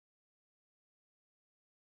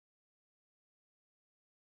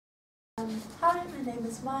Hi, my name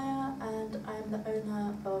is Maya and I'm the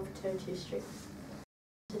owner of 202 Street.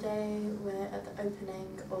 Today we're at the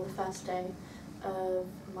opening, or the first day, of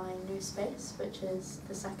my new space, which is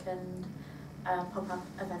the second pop-up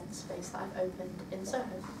event space that I've opened in Soho,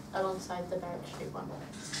 alongside the Berwick St one.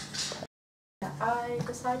 I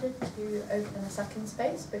decided to open a second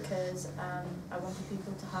space because I wanted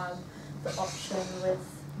people to have the option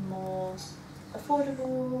with more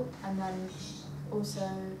affordable and then also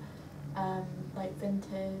like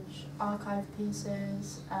vintage archive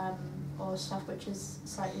pieces or stuff which is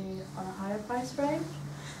slightly on a higher price range,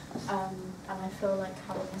 and I feel like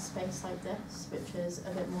having a space like this, which is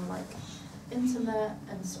a bit more like intimate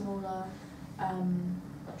and smaller,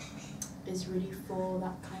 is really for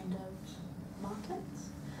that kind of market.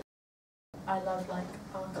 I love like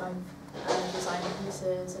archive design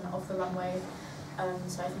pieces and off the runway,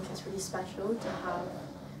 so I think it's really special to have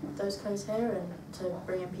those clothes here and to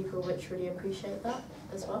bring in people which really appreciate that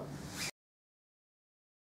as well.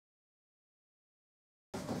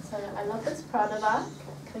 So I love this Prada bag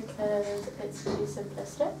because it's really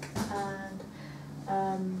simplistic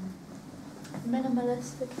and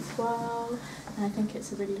minimalistic as well, and I think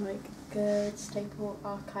it's a really like good staple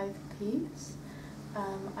archive piece.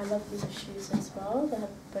 I love these shoes as well. They're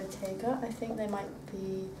Bottega. I think they might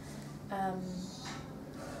be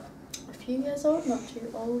a few years old, not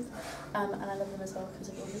too old, and I love them as well because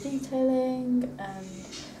of all the detailing and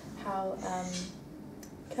how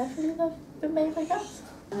carefully they've been made, I guess.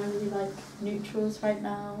 And I really like neutrals right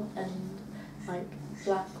now, and like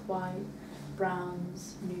black, white,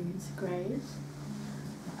 browns, nudes, greys.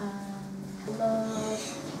 I love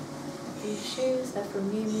these shoes. They're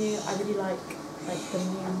from Miu Miu. I really like the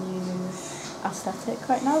Miu Miu aesthetic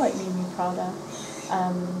right now, like Miu Miu Prada.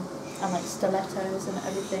 And like stilettos and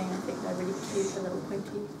everything. I think they're really cute, the little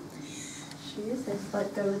pointy shoes. They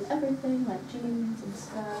like go with everything, like jeans and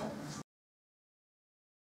skirts.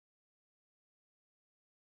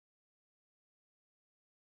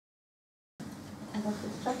 I love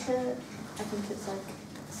this jacket. I think it's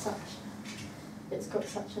like it's got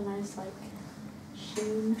such a nice like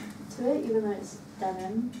sheen to it, even though it's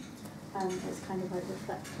denim. It's kind of like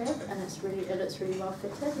reflective, and it looks really well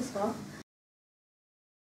fitted as well.